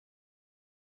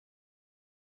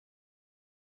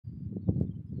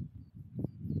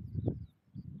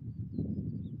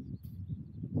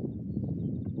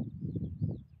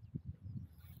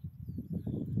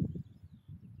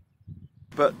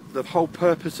but the whole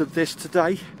purpose of this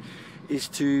today is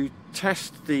to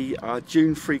test the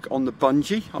Dune Freak on the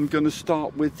bungee. I'm going to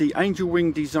start with the Angel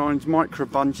Wing Designs micro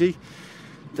bungee,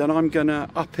 then I'm going to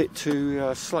up it to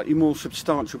a slightly more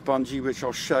substantial bungee, which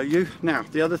I'll show you. Now,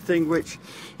 the other thing which,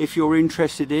 if you're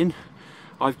interested in,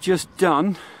 I've just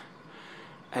done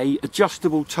a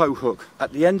adjustable tow hook.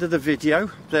 At the end of the video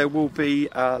there will be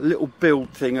a little build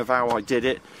thing of how I did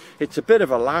it. It's a bit of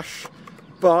a lash,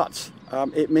 but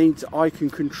it means I can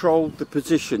control the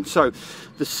position. So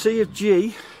the C of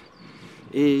G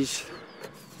is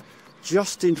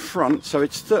just in front, so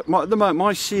it's at the moment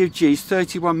my C of G is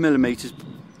 31mm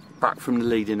back from the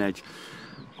leading edge.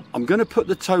 I'm going to put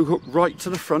the tow hook right to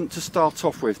the front to start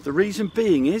off with. The reason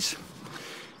being is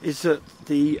that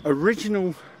the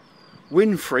original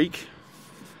Dune Freak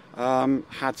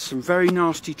had some very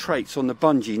nasty traits on the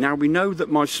bungee. Now we know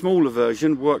that my smaller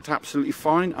version worked absolutely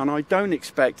fine, and I don't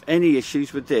expect any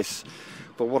issues with this.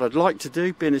 But what I'd like to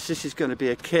do, being as this is going to be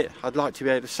a kit, I'd like to be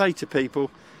able to say to people,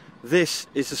 this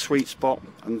is the sweet spot,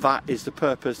 and that is the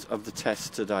purpose of the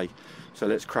test today. So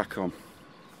let's crack on.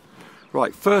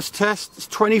 Right, first test is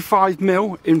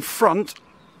 25mm in front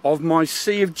of my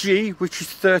C of G, which is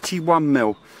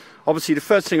 31mm. Obviously the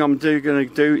first thing I'm going to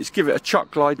do is give it a chuck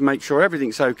glide, make sure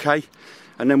everything's okay,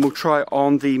 and then we'll try it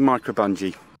on the micro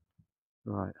bungee.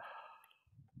 Right,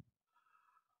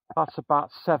 that's about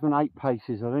 7-8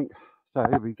 paces I think. So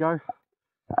here we go.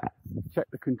 Check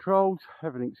the controls,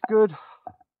 everything's good.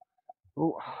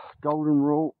 Oh, golden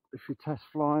rule, if you test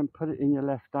flying, put it in your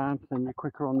left hand, then you're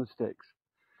quicker on the sticks.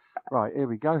 Right, here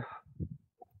we go.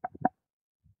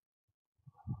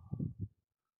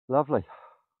 Lovely.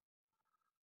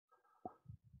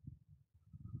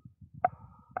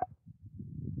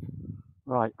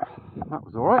 Right, that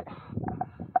was all right.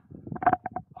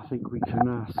 I think we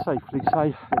can safely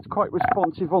say it's quite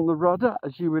responsive on the rudder,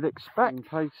 as you would expect. In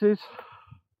cases,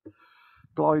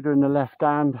 glider in the left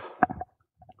hand,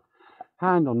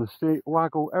 hand on the stick,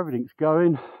 waggle, everything's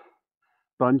going.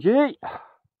 Bungee.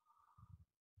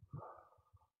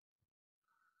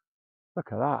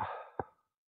 Look at that.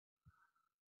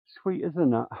 Sweet,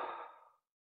 isn't it?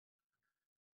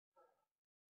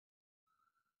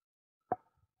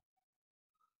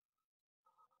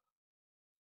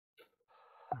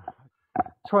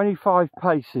 "25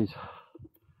 paces.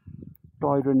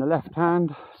 Glider in the left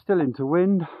hand, still into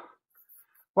wind.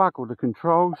 Waggle the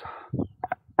controls.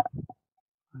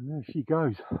 And there she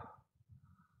goes.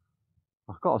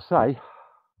 I've got to say,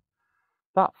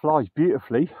 that flies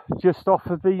beautifully just off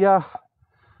of the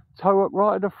tow hook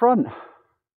right at the front.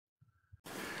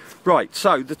 Right,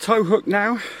 so the tow hook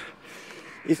now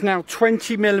is now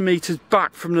 20mm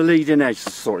back from the leading edge. I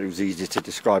thought it was easy to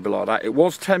describe it like that. It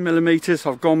was 10mm,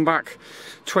 I've gone back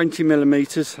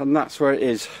 20mm, and that's where it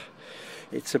is.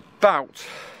 It's about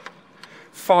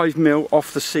 5mm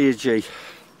off the C of G.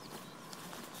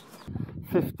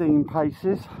 15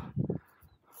 paces.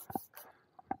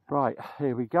 Right,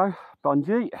 here we go,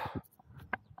 bungee.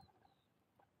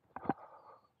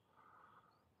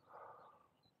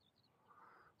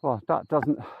 Well, that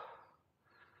doesn't,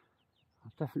 I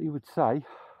definitely would say,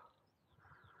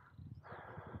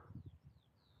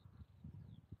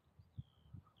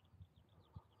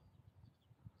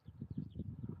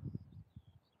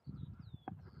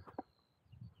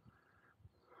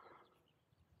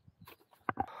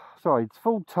 sorry, it's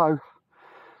full tow,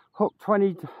 hook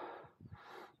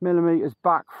 20mm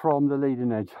back from the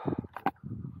leading edge.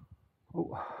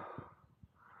 Oh.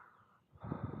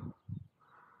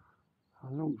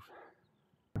 There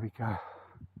we go.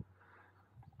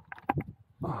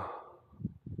 Oh.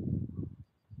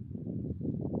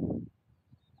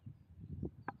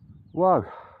 Whoa,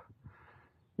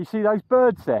 you see those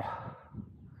birds there?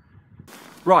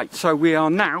 Right, so we are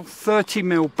now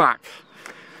 30mm back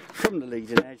from the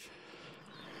leading edge,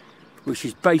 which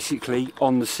is basically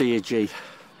on the C of G.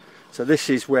 So this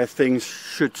is where things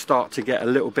should start to get a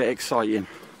little bit exciting.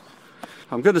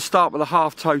 I'm going to start with the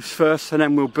half toes first, and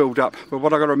then we'll build up. But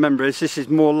what I've got to remember is this is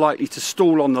more likely to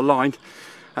stall on the line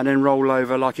and then roll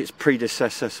over like its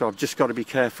predecessor. So I've just got to be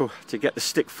careful to get the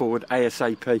stick forward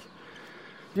ASAP.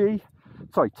 Tow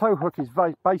hook is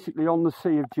basically on the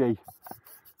C of G.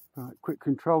 Right, quick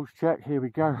controls check, here we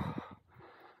go.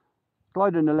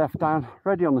 Glide in the left hand,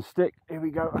 ready on the stick, here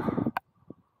we go.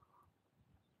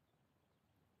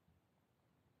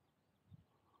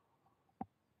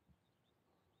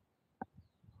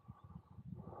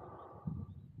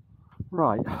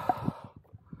 Right,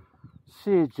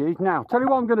 C of G. Now, tell you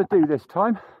what I'm going to do this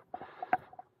time.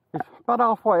 It's about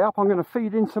halfway up, I'm going to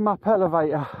feed in some up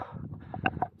elevator.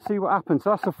 See what happens.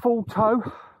 So that's a full tow.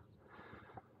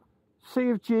 Sea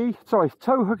of G, sorry,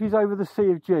 tow hook is over the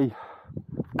Sea of G.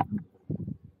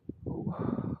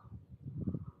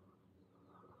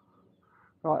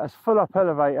 Right, that's full up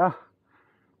elevator,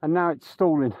 and now it's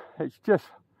stalling. It's just,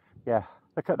 yeah,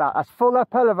 look at that. That's full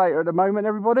up elevator at the moment,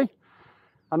 everybody,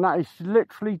 and that is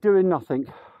literally doing nothing.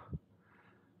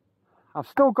 I've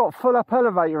still got full up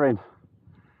elevator in.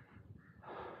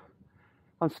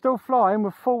 I'm still flying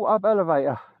with full up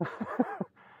elevator.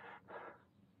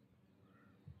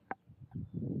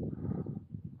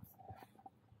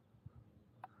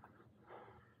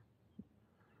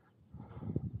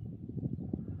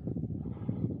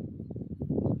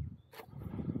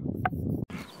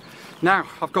 Now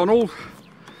I've gone all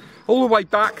the way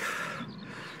back.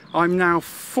 I'm now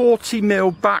 40 mil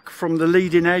back from the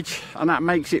leading edge, and that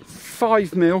makes it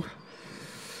 5 mil,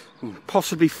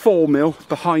 possibly 4 mil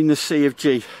behind the Sea of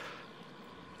G.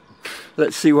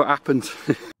 Let's see what happens.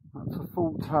 That's a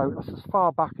full tow. That's as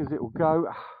far back as it will go.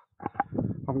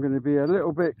 I'm going to be a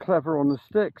little bit clever on the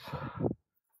sticks.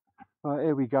 Right,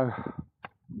 here we go.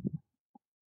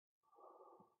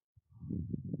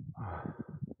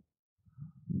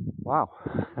 Wow.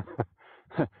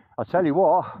 I'll tell you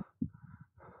what,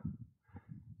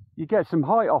 you get some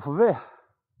height off of it.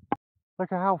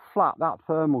 Look at how flat that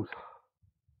thermal's.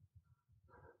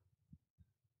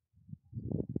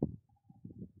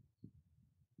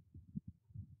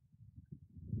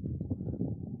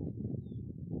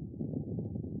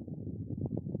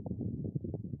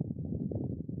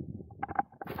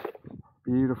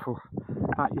 Beautiful.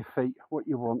 At your feet, what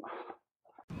you want.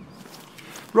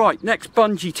 Right, next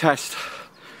bungee test.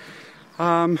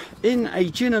 In a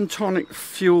gin and tonic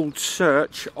fueled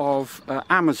search of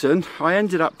Amazon, I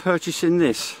ended up purchasing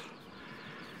this,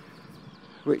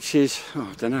 which is, oh,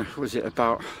 I don't know, was it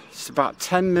about, it's about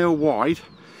 10 mil wide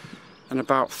and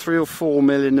about 3 or 4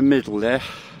 mil in the middle there,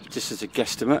 just as a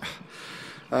guesstimate.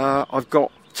 I've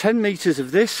got 10 meters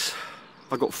of this.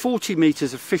 I've got 40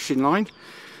 meters of fishing line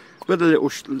with a little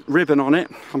ribbon on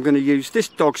it. I'm going to use this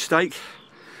dog stake.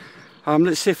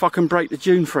 Let's see if I can break the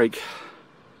Dune Freak.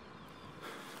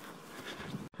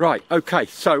 Right, okay,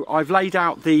 so I've laid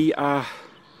out the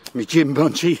my gym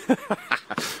bungee,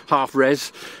 half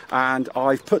res, and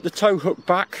I've put the tow hook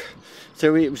back,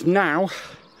 so it was now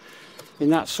in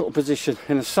that sort of position,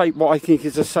 in a safe, what I think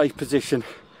is a safe position.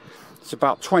 It's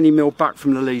about 20 mil back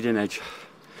from the leading edge.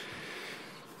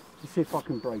 Let's see if I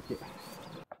can break it.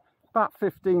 About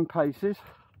 15 paces.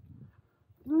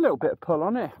 A little bit of pull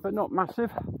on it, but not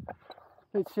massive.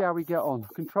 Let's see how we get on.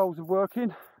 Controls are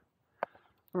working.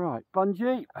 Right,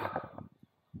 bungee.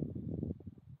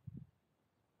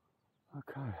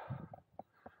 Okay.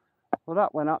 Well,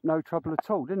 that went up no trouble at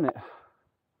all, didn't it?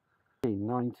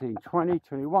 19, 20,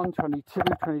 21, 22,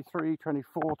 23,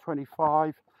 24,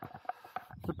 25.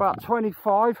 It's about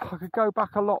 25. I could go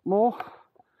back a lot more.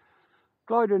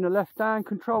 Glider in the left hand,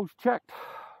 controls checked.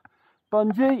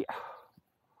 Bungee.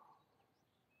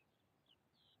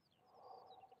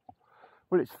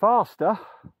 Well, it's faster.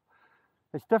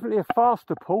 It's definitely a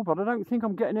faster pull, but I don't think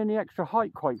I'm getting any extra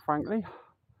height, quite frankly.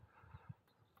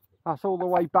 That's all the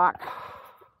way back.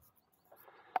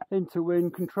 Into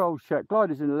wind, controls check.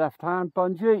 Gliders in the left hand,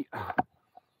 bungee.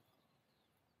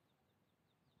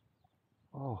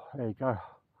 Oh, there you go.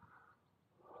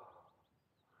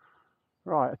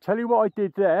 Right, I tell you what I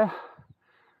did there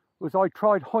was I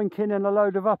tried hoinking in a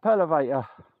load of up elevator,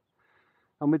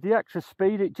 and with the extra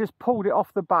speed it just pulled it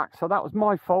off the back, so that was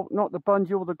my fault, not the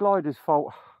bungee or the glider's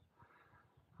fault.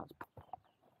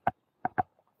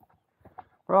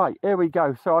 Right, here we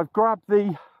go. So I've grabbed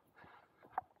the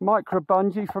micro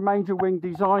bungee from Angel Wing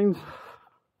Designs,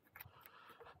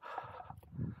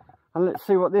 and let's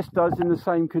see what this does in the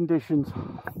same conditions.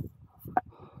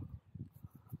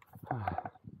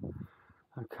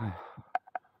 Okay.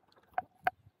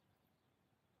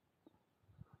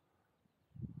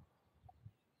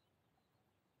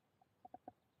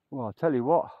 Well, I'll tell you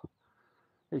what,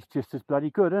 it's just as bloody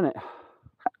good, isn't it?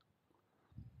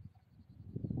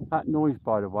 That noise,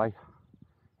 by the way,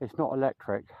 it's not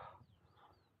electric.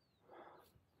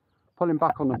 Pulling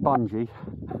back on the bungee,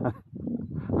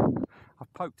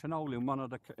 I've poked an hole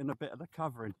in a bit of the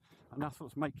covering, and that's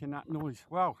what's making that noise.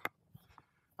 Well,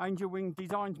 Angel Wing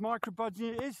Designs micro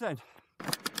bungee it is then.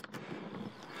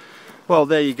 Well,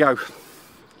 there you go.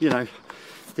 You know,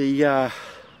 the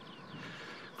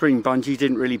green bungee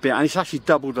didn't really beat, and it's actually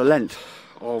double the length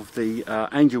of the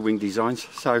Angel Wing Designs.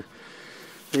 So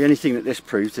the only thing that this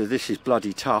proves is this is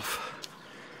bloody tough,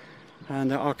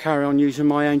 and I'll carry on using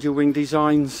my Angel Wing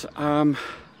Designs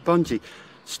bungee.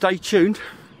 Stay tuned,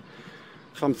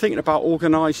 because I'm thinking about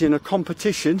organising a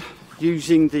competition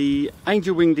using the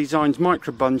Angel Wing Designs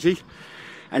micro bungee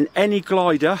and any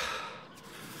glider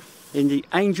in the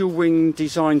Angel Wing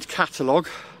Designs catalogue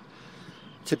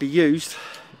to be used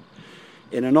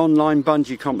in an online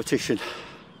bungee competition.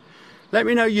 Let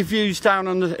me know your views down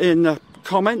in the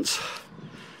comments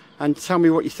and tell me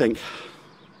what you think.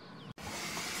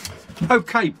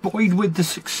 Okay, buoyed with the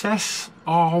success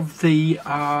of the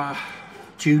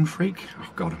Dune Freak. Oh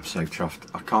God, I'm so chuffed.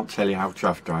 I can't tell you how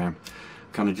chuffed I am.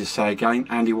 Can I just say again,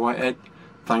 Andy Whitehead,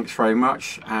 thanks very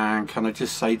much. And can I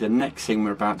just say the next thing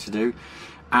we're about to do,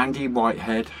 Andy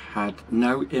Whitehead had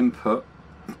no input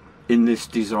in this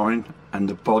design and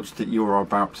the bodge that you are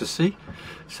about to see.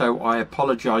 So I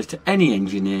apologise to any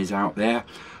engineers out there,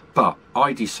 but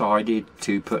I decided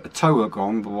to put a tow hook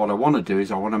on. But what I want to do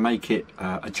is I want to make it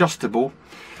adjustable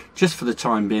just for the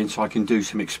time being, so I can do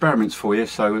some experiments for you,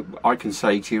 so I can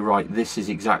say to you, right, this is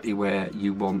exactly where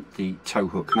you want the tow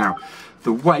hook. Now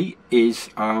the weight is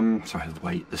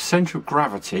the centre of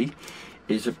gravity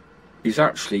is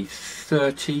actually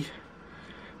 30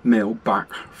 mil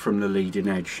back from the leading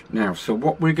edge. Now, so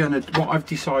what I've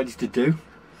decided to do,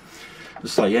 to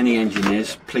say any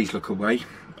engineers, please look away.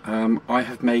 I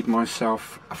have made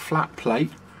myself a flat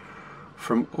plate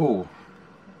from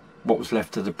what was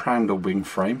left of the Prandtl wing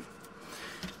frame,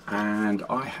 and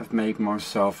I have made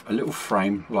myself a little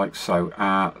frame like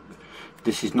so.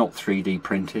 This is not 3D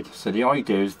printed, so the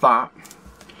idea is that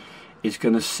is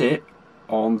going to sit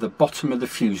on the bottom of the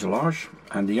fuselage,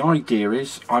 and the idea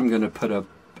is I'm going to put a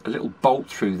little bolt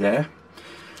through there,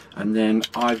 and then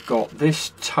I've got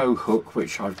this tow hook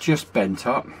which I've just bent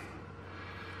up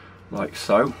like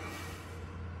so. I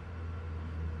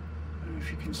don't know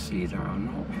if you can see that or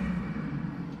not.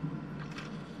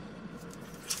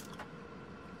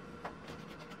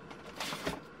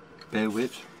 Bear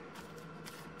with.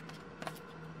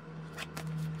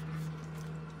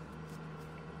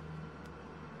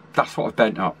 That's what I've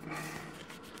bent up.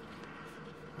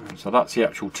 So that's the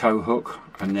actual tow hook,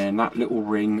 and then that little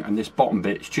ring and this bottom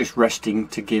bit is just resting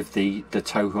to give the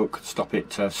tow hook, stop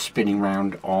it spinning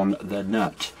round on the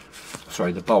nut,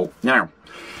 sorry, the bolt. Now,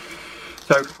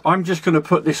 so I'm just going to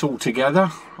put this all together.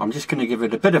 I'm just going to give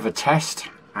it a bit of a test,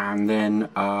 and then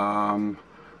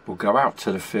we'll go out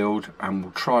to the field and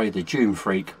we'll try the Dune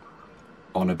Freak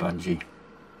on a bungee.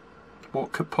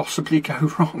 What could possibly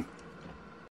go wrong?